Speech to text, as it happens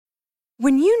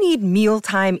When you need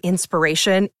mealtime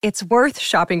inspiration, it's worth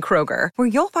shopping Kroger, where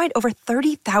you'll find over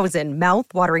 30,000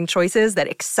 mouth-watering choices that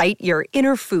excite your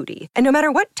inner foodie. And no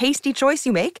matter what tasty choice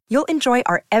you make, you'll enjoy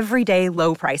our everyday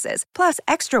low prices, plus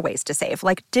extra ways to save,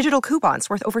 like digital coupons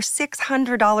worth over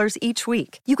 $600 each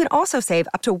week. You can also save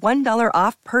up to $1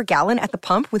 off per gallon at the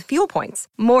pump with fuel points.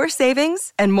 More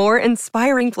savings and more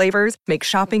inspiring flavors make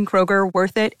shopping Kroger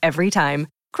worth it every time.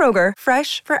 Kroger,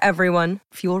 fresh for everyone.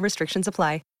 Fuel restrictions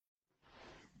apply.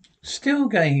 Still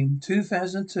Game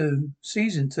 2002,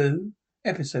 Season 2,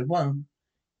 Episode 1.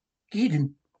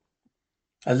 Gairden.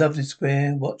 I loved the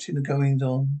square, watching the goings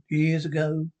on. Years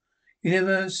ago, you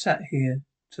never sat here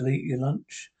to eat your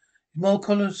lunch. It's more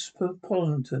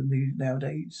cosmopolitan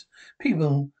nowadays.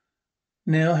 People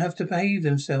now have to behave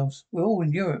themselves. We're all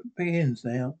in Europeans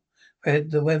now.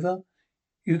 Read the weather.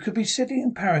 You could be sitting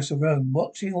in Paris or Rome,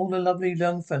 watching all the lovely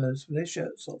young fellas with their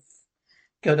shirts off.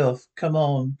 Get off. Come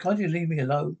on. Can't you leave me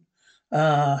alone?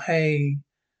 Hey.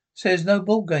 Says no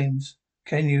ball games.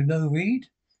 Can you no read?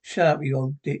 Shut up, you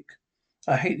old dick.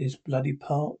 I hate this bloody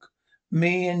park.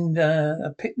 Me and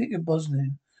a picnic in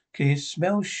Bosnia. Can you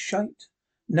smell shite?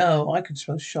 No, I can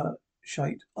smell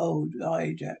shite. Oh,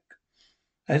 aye, Jack.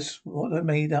 That's what I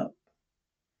made up.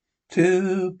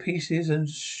 2 pieces and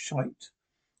shite.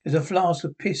 There's a flask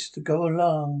of piss to go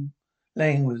along,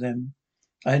 laying with them.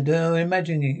 I know,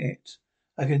 imagining it.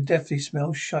 I can definitely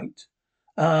smell shite.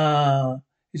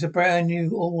 It's a brand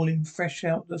new, all in fresh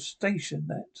out the station,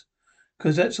 that.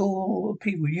 'Cause that's all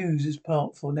people use this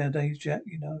park for nowadays, Jack,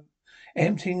 you know.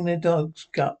 Emptying their dogs'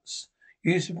 guts.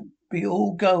 Used to be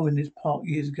all go in this park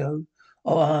years ago.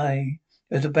 Oh, aye.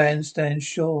 There's a bandstand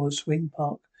shore, a swing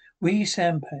park. Wee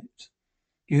sandpit.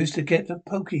 Used to get the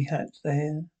pokey hat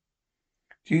there.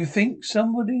 Do you think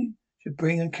somebody should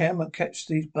bring a camera catch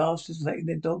these bastards letting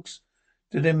their dogs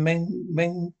do their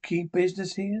menky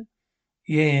business here?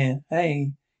 Yeah,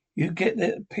 hey, you get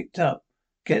that picked up.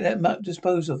 Get that mutt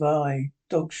disposed of. Aye,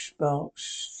 dog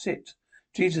barks. Sit.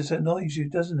 Jesus, that annoys you,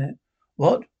 doesn't it?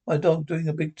 What? My dog doing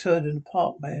a big turn in the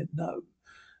park, man? No.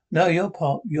 No, your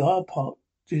park.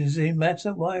 Does it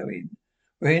matter? Why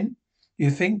we're in?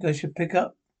 You think I should pick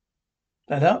that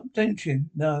up, don't you?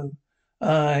 No.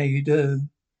 Aye, you do.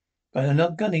 But I'm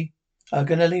not gunny. I'm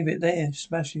gonna leave it there,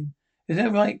 smashing. Is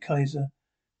that right, Kaiser?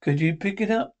 Could you pick it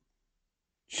up?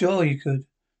 Sure you could.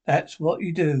 That's what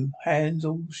you do. Hands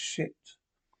all shit.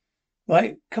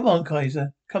 Right, come on,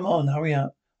 Kaiser. Come on, hurry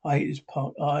up. I hate this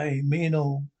park. Aye, me and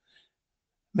all.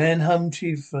 Man hummed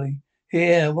cheerfully.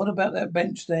 Here, what about that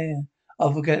bench there?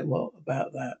 I'll forget what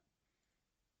about that.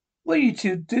 What are you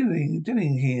two doing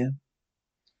here?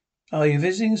 Are you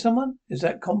visiting someone? Is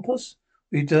that Compost?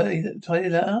 We tidy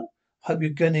that up? Hope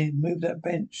you're gonna move that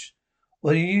bench.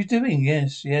 What are you doing?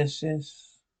 Yes.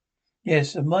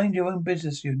 Yes, and mind your own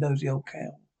business, you nosy old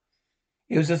cow.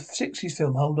 It was a 60s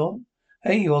film, hold on.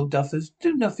 Hey, you old duffers,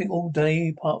 do nothing all day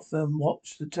apart from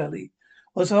watch the telly.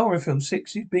 What's a horror film?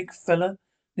 60s, big fella,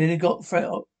 nearly got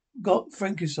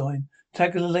Frankenstein,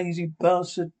 tackle a lazy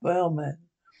bastard barman.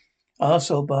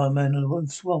 Arsehole barman in the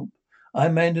swamp. I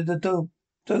manned the dope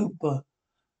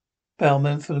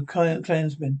bellman for the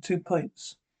Klansmen, 2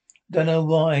 pints. Don't know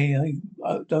why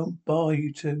I don't bar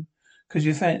you two. 'Cause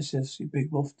you fancy us, you big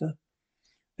wafter.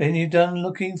 Then you done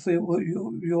looking for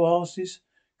your asses?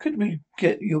 Could we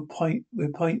get your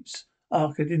pints?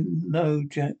 I didn't know,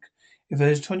 Jack. If I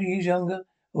was 20 years younger,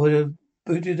 I would have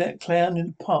booted that clown in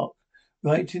the park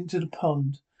right into the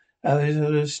pond. I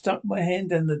would have stuck my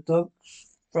hand down the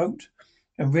dog's throat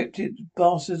and ripped it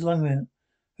bastard's lung out.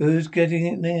 Who's getting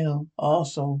it now?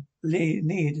 Arsehole.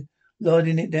 Need.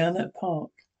 Lording it down that park.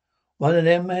 One of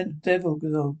them had devil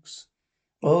dogs.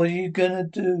 What are you gonna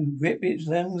do? Rip its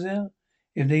lungs out?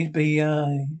 If need be,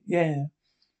 yeah.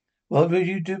 What would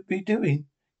you be doing?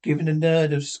 Giving the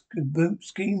nerd of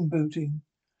scheme booting?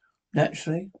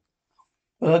 Naturally.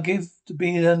 Well, I'll give to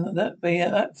be at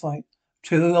that fight.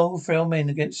 2 old frail men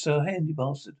against a handy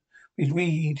bastard with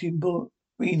weenie eating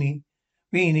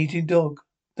dog.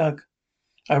 Doug.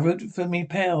 I rooted for me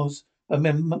pals, but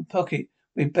my pocket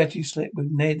with Betty slip with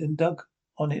Ned and Doug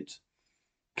on it.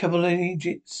 Couple of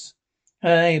Egypts.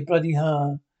 Hey, bloody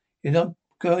hell. You're not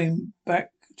going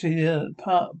back to the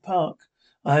park.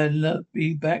 I'll not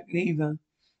be back either.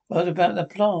 What about the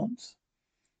plants?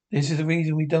 This is the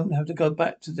reason we don't have to go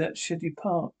back to that shitty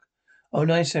park. Oh,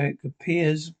 nice, Eric.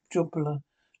 Appears jocular.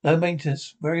 Low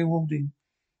maintenance. Very rewarding.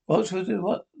 That's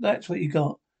what you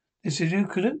got. This is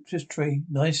eucalyptus tree.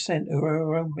 Nice scent.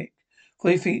 Aromatic.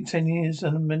 40 feet, 10 years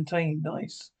unmaintained.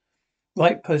 Nice.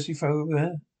 Right, Percy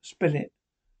Fowler. Spill it.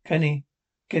 Can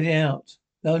get it out?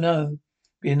 No.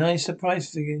 Be a nice surprise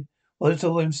for you. What is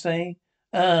all I'm saying?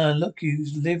 Ah, look, you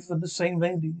live on the same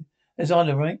lady as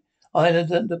Isla, right? Isla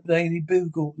the Daily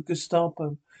Bugle, the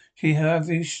Gestapo. She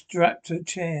heavily strapped to a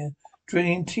chair,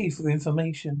 drilling teeth with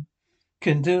information.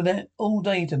 Can do that all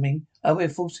day to me. I wear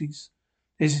falsies.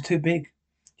 This is too big.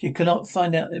 You cannot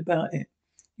find out about it.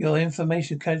 Your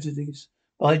information casualties.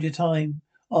 Bide your time.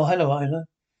 Oh, hello, Isla.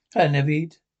 Hello,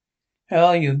 Navid. How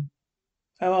are you?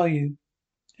 How are you?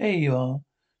 Here you are.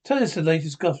 Tell us the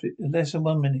latest gossip in less than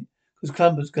 1 minute, because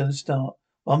Clubber's going to start.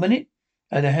 1 minute?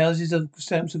 And the houses of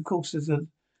stamps and courses,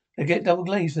 they get double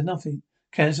glazed for nothing.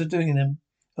 Council doing them.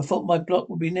 I thought my block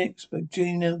would be next, but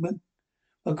Gina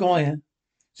Maguire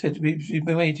said she's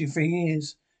been waiting 3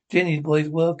 years. Jenny's boy's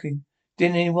working.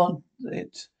 Didn't he want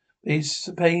it? He's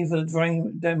paying for the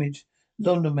drain damage.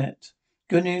 Laundromat.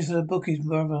 Good news for the bookie's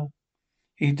brother.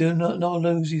 He do not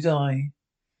lose his eye.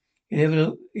 He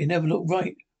never look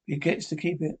right. He gets to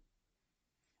keep it.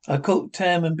 I caught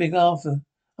Tam and Big Arthur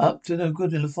up to no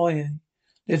good in the foyer.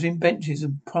 Lifting benches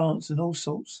and plants and all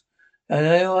sorts. I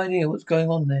had no idea what's going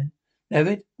on there.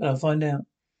 Never, but I'll find out.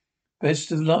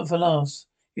 Best of luck for last.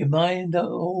 You mind that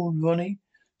old Ronnie?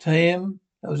 To him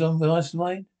that was on the last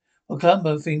night? Well,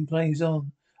 Columbo thing plays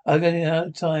on. I got it out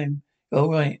of time. You're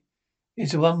right.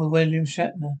 It's the one with William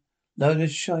Shatner. Load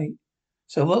of shite.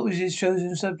 So what was his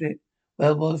chosen subject?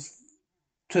 Well,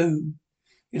 two.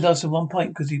 He lost at one point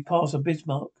because he passed a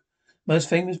Bismarck. Most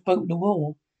famous boat in the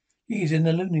war. He's in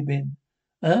the loony bin.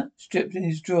 Huh? Stripped in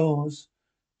his drawers.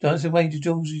 Dancing away to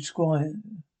Georgie Squire.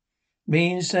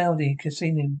 Me and Saudi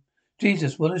seen him.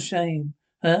 Jesus, what a shame.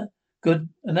 Huh? Good,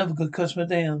 another good customer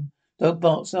down. Dog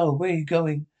barks. Oh, where are you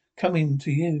going? Coming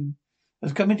to you. I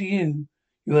was coming to you.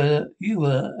 You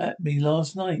were at me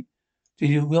last night. Did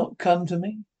you not come to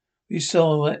me? We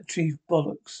saw that chief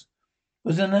bollocks.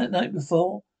 Wasn't that night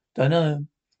before? Dunno.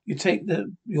 You take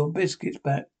your biscuits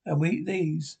back and we eat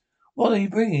these. What are you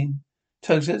bringing?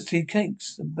 Toast tea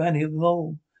cakes, the banny of them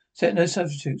all. Set no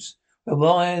substitutes. We'll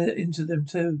wire into them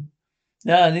too.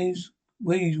 Now these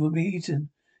weeds would be eaten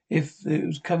if it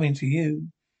was coming to you.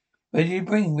 Where did you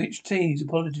bring rich teas?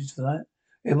 Apologies for that.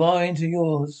 We'll wire into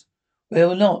yours. They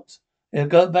will not. They'll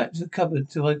go back to the cupboard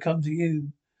till I come to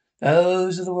you.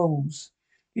 Those are the rules.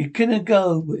 You cannot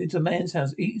go into a man's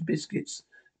house, eat his biscuits.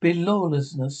 Be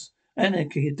lawlessness,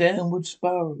 anarchy, a downward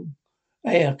spiral.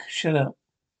 Hey, shut up.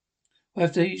 We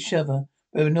have to each other,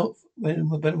 but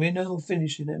we're not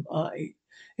finishing them.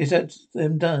 Is that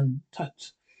them done?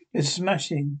 Tut. It's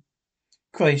smashing.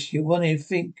 Christ, you want to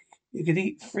think you could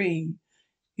eat free.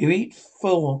 You eat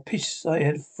four. Piss, I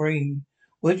had three.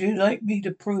 Would you like me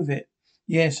to prove it?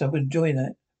 Yes, I would enjoy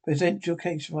that. Present your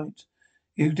case right.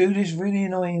 You do this really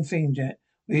annoying thing, Jack.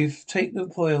 We take the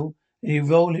foil and you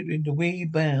roll it into wee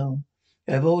bowl.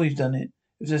 I've always done it.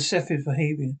 It's a selfish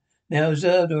behaviour. Now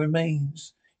observe the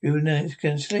remains. You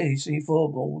can clearly see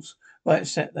four balls. Right,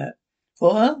 set that.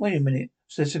 Four, huh? Wait a minute.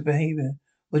 Obsessive behaviour.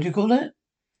 What do you call that?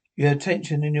 You have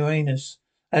tension in your anus.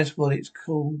 That's what it's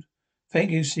called.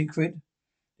 Thank you, Secret.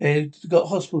 They've got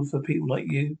hospitals for people like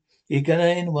you. You're gonna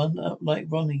end one up like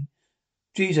Ronnie.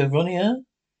 Jesus, Ronnie, huh?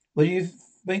 What do you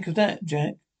think of that,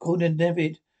 Jack? According to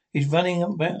David, he's running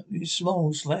about his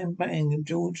small slam bang in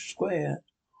George Square.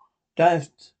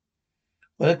 Daft.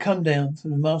 Well, I come down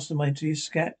from the mastermind to your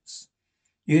scats.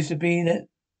 Used to be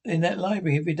in that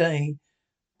library every day,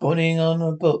 putting on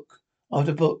a book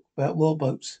after book about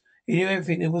warboats. He knew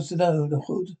everything there was to know. The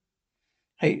hood.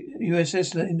 Hey,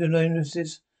 USS Indonesia.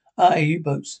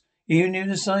 U-boats. He even knew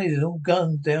the sizes, all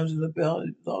guns down to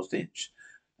the last inch.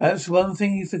 That's one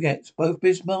thing he forgets. Both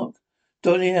Bismarck,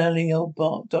 Dolly Alley, old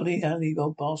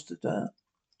bastard.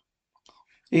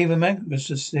 Even Magnus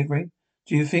was sniggering.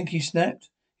 Do you think he snapped?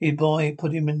 His boy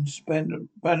put him in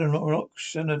Rock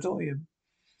Sanatorium.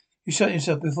 You shot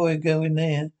yourself before you go in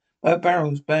there. Both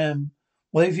barrels, bam.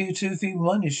 What if you 2 feet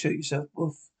 1 shoot yourself?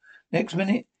 Woof. Next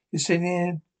minute, you're sitting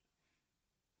here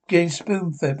getting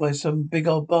spoon-fed by some big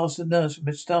old bastard nurse with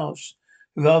moustache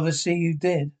who'd rather see you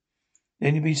dead.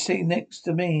 Then you'd be sitting next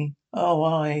to me. Oh,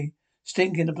 I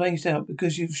stinking the place out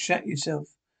because you've shat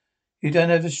yourself. You don't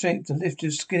have the strength to lift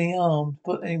your skinny arm to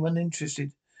put anyone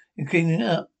interested in cleaning it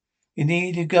up. You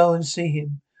need to go and see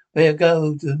him. Where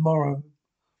go tomorrow?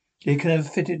 You could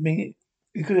have fitted me.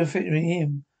 You could have fitted me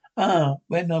in.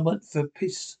 When I went for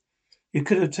piss, you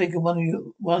could have taken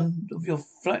one of your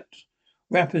flat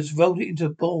wrappers, rolled it into a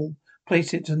ball,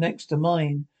 placed it next to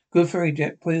mine. Good for you,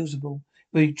 Jack. Plausible.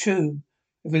 Very true.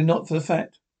 If it not for the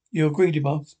fact you agreed to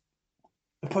us.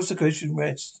 The prosecution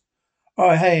rests.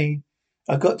 Oh, hey,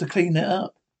 I got to clean that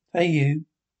up. Hey, you.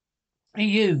 Hey,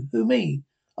 you. Who, me?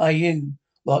 You.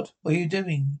 What are you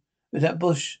doing with that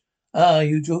bush?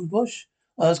 You George Bush?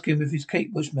 Ask him if he's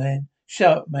Kate Bush, man.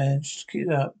 Shut up, man. Keep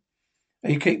it up.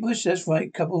 Hey, Kate Bush, that's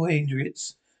right. Couple of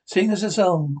idiots. Sing us a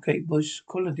song, Kate Bush.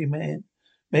 Quality, man.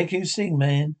 Make him sing,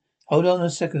 man. Hold on a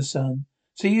second, son.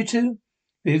 See you two?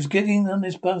 If he was getting on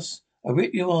this bus, I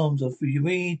rip your arms off you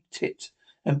wee tit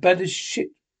and bat the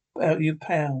shit out of your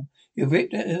pal. You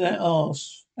ripped that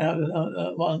arse out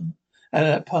of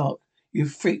that park. You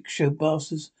freak show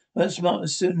bastards. Learn smart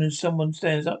as soon as someone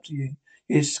stands up to you.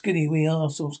 Your skinny wee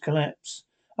arseholes collapse.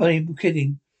 I ain't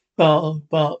kidding.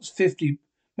 Bart's 50,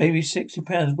 maybe 60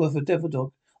 pounds worth of devil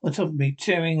dog on top of me,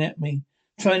 tearing at me,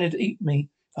 trying to eat me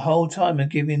the whole time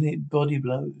and giving it body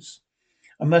blows.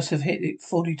 I must have hit it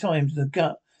 40 times in the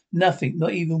gut. Nothing,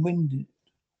 not even winded.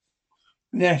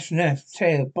 Gnash,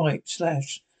 tear, bite,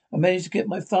 slash. I managed to get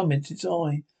my thumb into its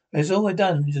eye. That's all I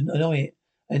done is annoy it.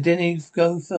 And then he'd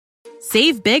go for.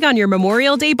 Save big on your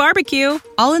Memorial Day barbecue,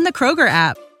 all in the Kroger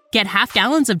app. Get half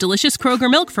gallons of delicious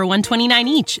Kroger milk for $1.29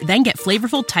 each. Then get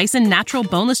flavorful Tyson natural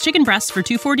boneless chicken breasts for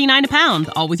 $2.49 a pound,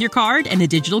 all with your card and a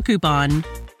digital coupon.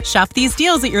 Shop these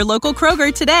deals at your local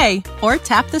Kroger today, or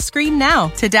tap the screen now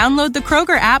to download the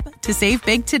Kroger app to save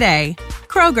big today.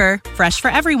 Kroger, fresh for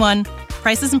everyone.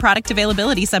 Prices and product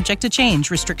availability subject to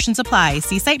change. Restrictions apply.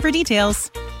 See site for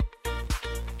details.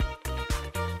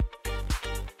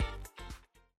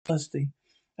 Thirsty.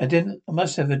 I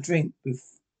must have a drink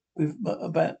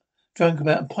drunk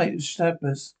about a plate of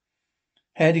Stabbers.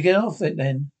 How'd he get off it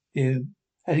then?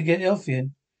 How'd he get it off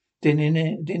you? Didn't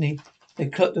he? They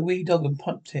cut the wee dog and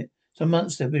pumped it. It's a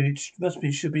monster, but it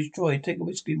should be destroyed. Take a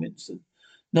whiskey, Winston.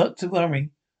 Not to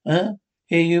worry. Huh?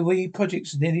 Here, your wee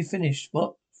project's nearly finished.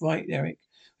 What? Right, Eric.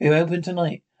 We're open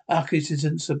tonight. This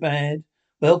isn't so bad.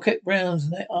 Well kept browns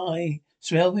in that eye.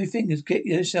 Smell my fingers. Get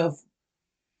yourself.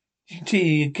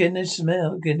 Gee, getting the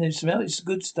smell. It's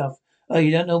good stuff. Oh,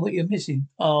 you don't know what you're missing.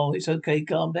 Oh, it's okay.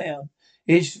 Calm down.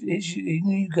 In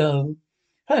you go.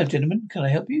 Hello, gentlemen. Can I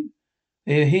help you?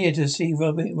 We're here to see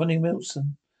Ronnie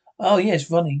Wilson. Oh, yes,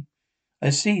 Ronnie. I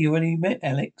see you already met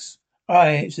Alex.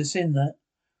 Aye, it's a sin that.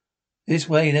 This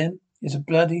way, then. It's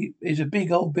a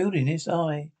big old building, this,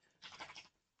 aye.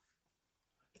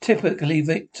 Typically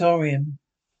Victorian.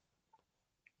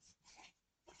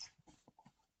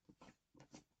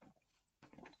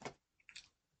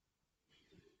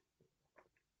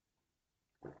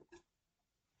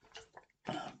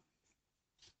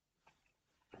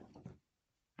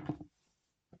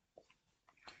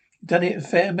 Done it a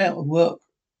fair amount of work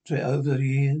to it over the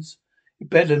years. You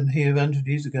Bedlam here 100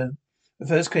 years ago. When I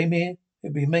first came here,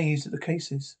 you'd be amazed at the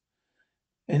cases.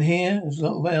 And here, as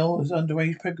well as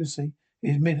underage pregnancy,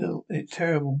 it's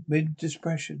terrible,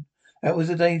 mid-depression. That was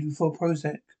the days before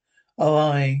Prozac. Oh,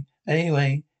 aye.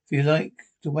 Anyway, if you like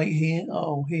to wait here,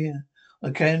 oh, here.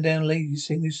 A countdown ladies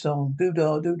sing this song.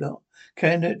 Doo-dah, doo-dah.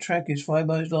 Countdown track is 5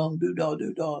 miles long. Doo-dah,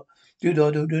 doo-dah.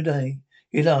 Doo-dah, doo-dah.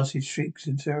 He laughs, he shrieks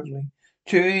sincerely.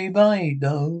 Cheery bye,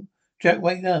 no. Jack,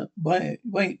 wait up. Wait,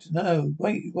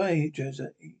 Jose.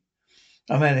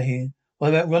 I'm out of here. What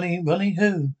about Ronnie? Ronnie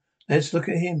who? Let's look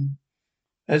at him.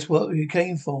 That's what we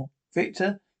came for.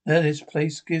 Victor? No, this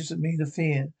place gives me the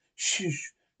fear.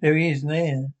 Shh. There he is,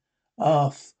 there.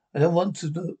 Arf. I don't want to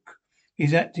look.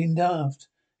 He's acting daft.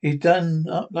 He's done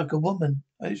up like a woman.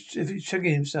 If he's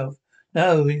checking himself.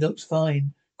 No, he looks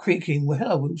fine. Creaking. Well,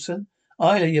 hello, Wilson.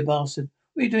 Isla, you bastard.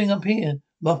 What are you doing up here?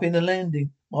 Mopping the landing.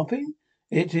 Mopping?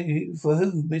 For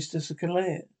who, Mr.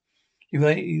 Sinclair? You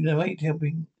ain't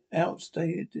helping out,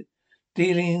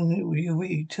 dealing with your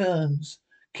wee turns,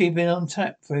 keeping on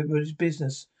tap for everybody's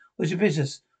business. What's your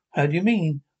business? How do you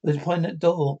mean? What's behind that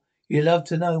door? You love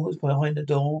to know what's behind the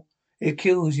door. It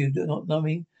kills you, do not know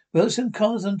me. Wilson,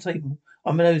 cards on the table.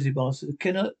 I'm a nosy bastard.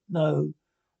 Cannot know.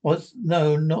 What's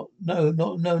no.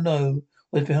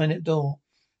 What's behind that door?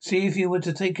 See if you were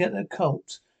to take out that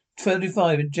Colt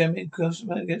 35 and jam it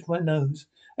against my nose.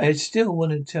 I still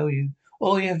want to tell you.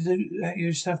 All you have to do,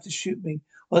 you just have to shoot me.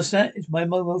 What's that? It's my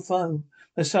mobile phone.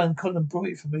 My son Colin brought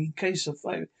it for me in case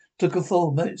I took a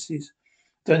fall emergencies.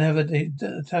 Don't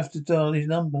have to dial his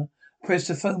number. Press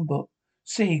the phone button.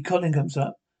 See, Colin comes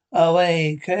up. Oh,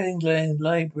 hey, Kingland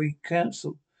Library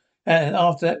Council. And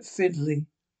after that fiddly.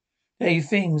 Hey,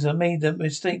 things, I made that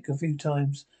mistake a few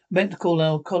times. Meant to call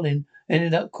our Colin.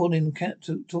 Ended up calling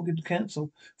talking to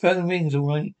council. Phone rings, all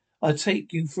right. I'll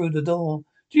take you through the door.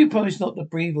 Do you promise not to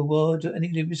breathe a word to any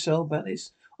living soul about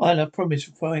this? I promise,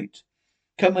 right.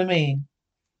 Come with me.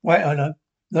 Right, Ida.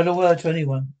 Not a word to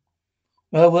anyone.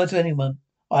 Not a word to anyone.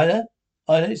 Ida?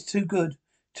 It's too good.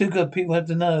 Too good. People have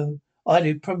to know.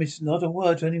 Ida, promise not a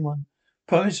word to anyone.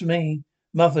 Promise me.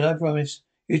 Muffin, I promise.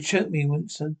 You choke me,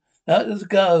 Winston. Now let's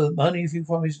go. Only if you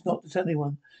promise not to tell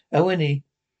anyone. Oh, Winnie.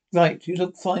 Right, you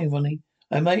look fine, Ronnie.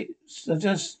 I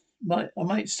just I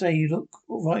might say you look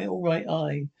all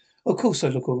right. Of course I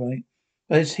look all right.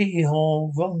 But it's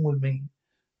all wrong with me.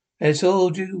 It's all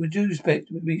with due respect.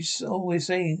 We always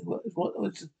saying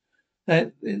what's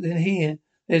that in here.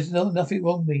 There's nothing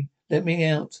wrong with me. Let me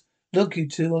out. Look, you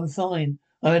two, I'm fine.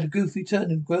 I had a goofy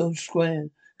turn in Grove Square.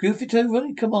 Goofy turn,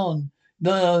 Ronnie? Come on.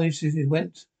 No, he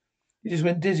went. He just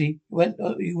went dizzy.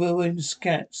 You were in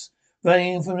scats.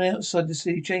 Running in from outside the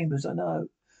city chambers, I know.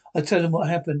 I told him what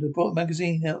happened. I brought a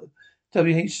magazine out.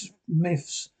 W.H.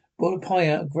 Smith's. Brought a pie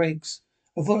out of Greg's.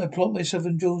 I thought I'd plot myself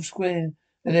in George Square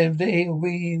and then there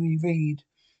really read.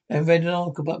 And read an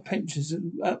article about pensions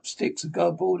and up sticks and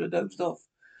got bored and dozed off.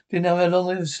 Didn't know how long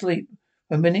I was asleep.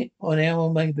 A minute or an hour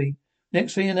maybe.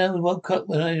 Next thing you know, I woke up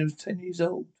when I was 10 years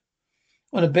old.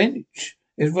 On a bench.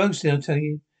 It was roasting, I tell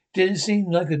you. Didn't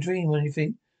seem like a dream or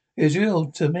anything. It was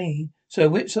real to me. So I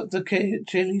whipped up the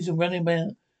chilies and ran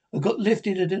about. I got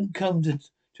lifted and didn't come to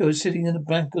I was sitting in the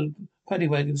back of the paddy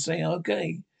wagon saying,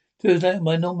 okay. Turns out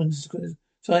my Norman's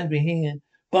beside me here.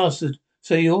 Bastard.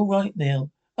 So you're all right now?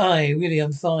 Aye, really,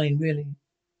 I'm fine, really.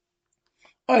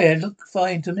 Oh, yeah, look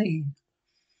fine to me.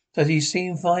 Does he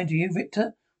seem fine to you,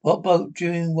 Victor? What boat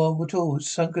during World War II was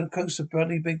sunk on the coast of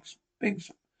Bradley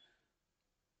Bismarck?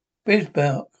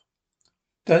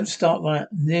 Don't start that.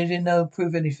 Nearly no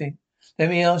prove anything. Let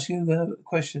me ask you a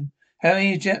question. How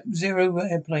many Jet Zero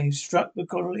airplanes struck the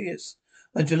Colliers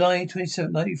on July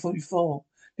 27, 1944?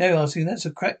 Now you're asking, that's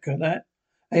a cracker, that.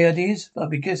 Any ideas? I'll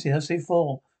be guessing. I say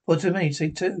 4. Well, to me, say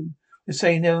 2. You're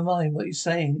saying, never mind what you're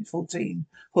saying. It's 14.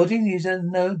 14 years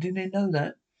and no, didn't know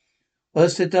that.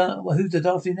 Who's the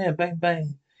daft there? Bang,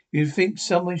 bang. You'd think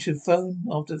someone should phone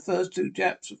after the first 2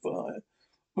 Japs fire.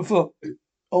 Before,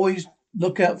 always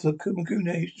look out for the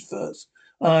Kumagunes first.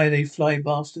 Aye, they fly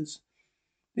bastards.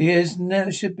 The years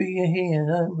never should be here,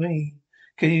 not me.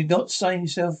 Can you not sign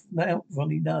yourself out,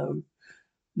 Ronnie? No.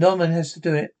 Norman has to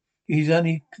do it. He's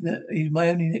my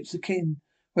only next of kin.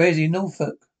 Where is he?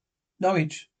 Norfolk?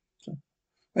 Norwich.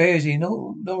 Where is he?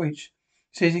 Norwich.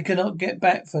 Says he cannot get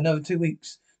back for another 2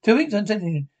 weeks. 2 weeks, I'm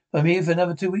telling you. If I'm here for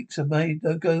another 2 weeks, I'll be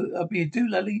a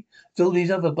doolally to all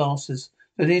these other bastards.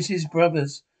 So this is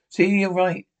brothers. See, you're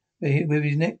right. With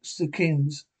his next of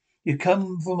kins. You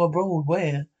come from abroad.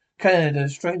 Where? Canada,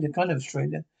 Australia, kind of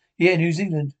Australia. Yeah, New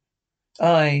Zealand.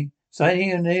 Aye. Sign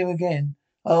here and here again.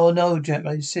 Oh no, Jack,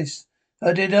 I insist.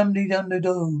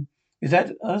 Do. Is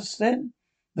that us then?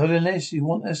 Not unless you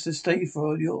want us to stay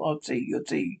for your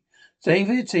tea. Stay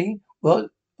for your tea?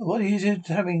 What are you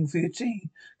having for your tea?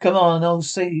 Come on, I'll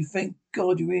say, thank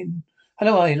God you're in.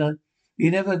 Hello, Ayla.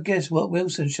 You never guess what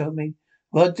Wilson showed me.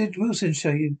 What did Wilson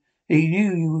show you? He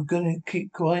knew you were going to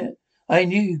keep quiet. I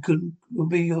knew you would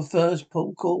be your first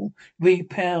port call. Wee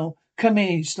pal. Come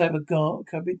here, you slab of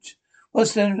cabbage.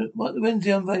 When's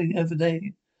the unveiling over there?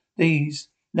 These.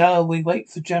 Now we wait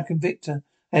for Jack and Victor.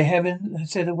 I haven't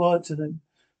said a word to them.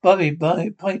 Bobby, buy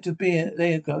a pint of beer.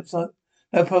 There you go. It's like,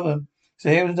 no problem. So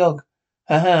here the dog.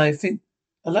 Haha, I'd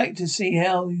like to see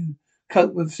how you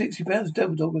cope with 60 pounds of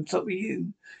devil dog on top of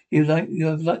you. You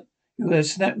have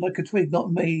snapped like a twig,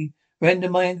 not me. Render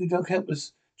my ankle dog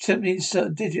helpless. Simply insert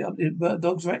a digit up the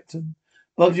dog's rectum.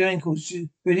 Bob your ankles,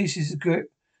 releases the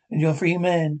grip, and you're a free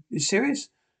man. You serious?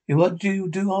 What do you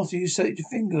do after you insert your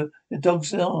finger in the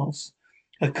dog's ass?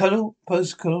 A cuddle,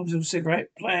 post-colonial cigarette,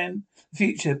 plan,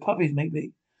 future, puppies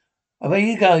maybe. Away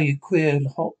you go, you queer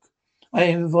hawk.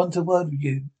 I want a word with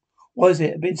you. What is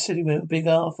it? I've been sitting with Big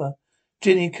Arthur,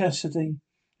 Ginny Cassidy,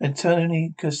 and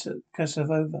Tony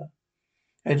Casanova.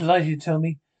 They'd like you to tell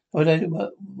me what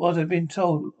I've been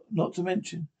told not to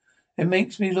mention. It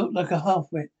makes me look like a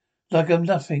halfwit, like I'm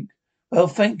nothing. Well,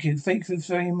 thank you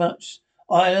very much.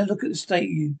 I look at the state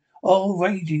of you. Oh,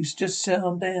 rages, just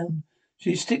sound down. So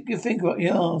you stick your finger up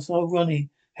your arse. Oh, Ronnie,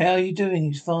 how are you doing?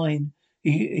 He's fine.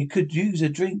 He could use a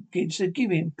drink. So give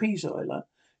him peace, Isla.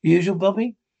 Usual,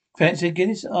 Bobby? Fancy a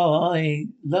Guinness? Oh,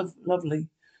 lovely.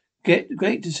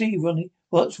 Great to see you, Ronnie.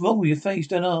 What's wrong with your face?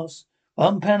 Don't ask.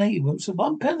 £1.80. So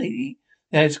 £1.80?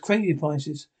 That's crazy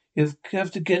prices. You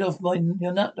have to get off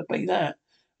your nut to pay that.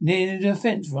 Near the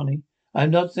fence, Ronnie.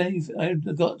 I've got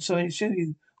something to show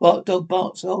you. What dog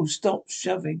barks? Oh, stop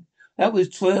shoving. That was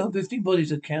 12, 15 bodies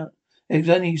to count. It was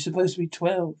only supposed to be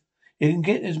 12. You can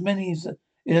get as many as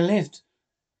in a lift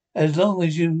as long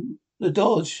as the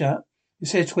door's shut. It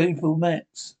says 20 people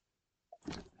max.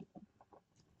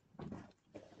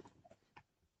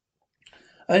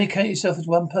 Only count yourself as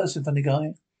one person, funny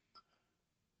guy.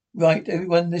 Right,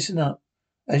 everyone listen up.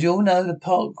 As you all know, the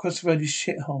park across the road is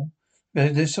shithole.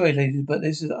 Sorry, ladies, but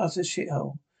this is utter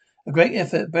shithole. A great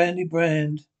effort, Handy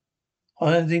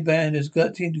Band has got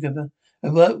a team together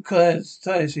and worked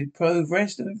tirelessly, pro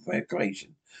rest and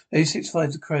recreation.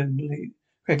 A65 to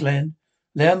Craigland.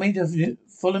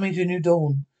 Follow me to New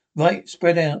Dawn. Right,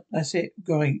 spread out. That's it.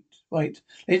 Great. Right.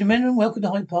 Ladies and gentlemen, welcome to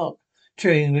Hyde Park.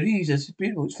 Cheering with ease. It's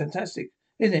beautiful. It's fantastic.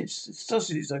 Isn't it? It's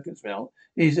sausages I can smell.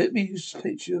 Let me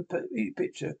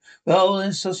picture. Well,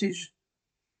 then sausage.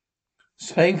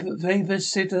 Paper,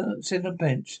 sit on a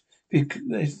bench.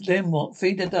 Then what?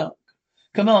 Feed a duck.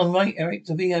 Come on, right, Eric,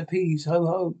 the VIPs. Ho,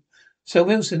 ho. So,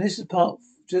 Wilson, this is part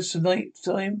just a night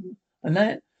time and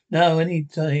that? No, any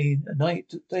day,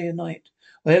 day and night.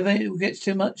 Wherever it gets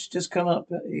too much, just come up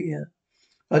here.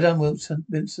 Well done,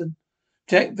 Vincent.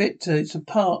 Jack Victor, it's a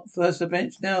park. First a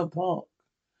bench, now a park.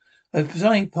 A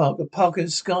flying park, a park in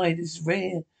the sky. This is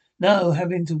rare. No,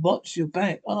 having to watch your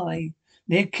back. Aye.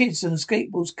 Near kids on the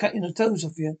skateboards cutting the toes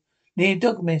off you. Near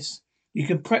dog mess. You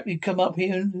can practically come up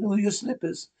here in all your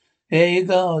slippers. Here you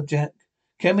go, Jack.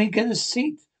 Can we get a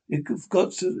seat? You've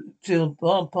got to till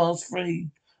 3:30.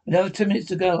 Another 2 minutes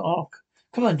to go. Oh,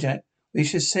 come on, Jack. We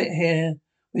should sit here.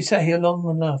 We sat here long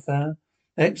enough,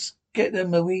 Let's get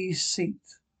them a wee seat.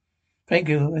 Thank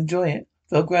you. Enjoy it.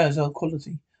 The grounds are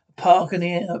quality. Park in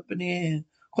the air, up in the air.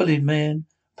 Quality, man.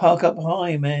 Park up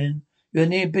high, man. You're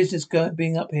near business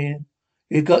being up here.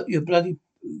 You got your bloody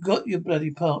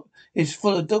park. It's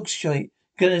full of dog shite.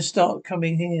 Gonna start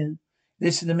coming here.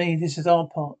 Listen to me. This is our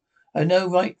park. I know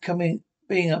right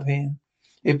being up here.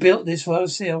 We built this for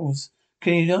ourselves.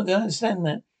 Can you not understand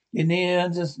that? You near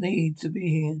just need to be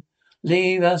here.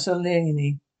 Leave us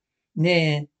alone.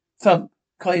 Near. Thump.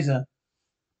 Kaiser.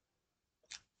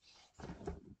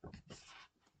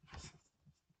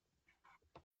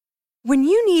 When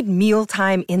you need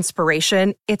mealtime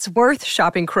inspiration, it's worth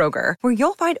shopping Kroger, where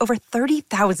you'll find over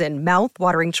 30,000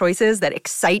 mouth-watering choices that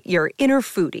excite your inner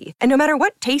foodie. And no matter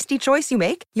what tasty choice you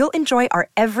make, you'll enjoy our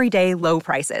everyday low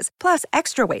prices, plus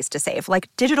extra ways to save,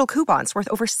 like digital coupons worth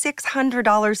over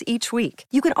 $600 each week.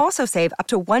 You can also save up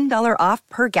to $1 off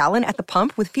per gallon at the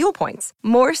pump with fuel points.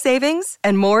 More savings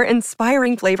and more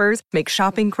inspiring flavors make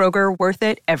shopping Kroger worth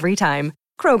it every time.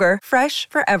 Kroger, fresh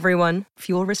for everyone.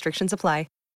 Fuel restrictions apply.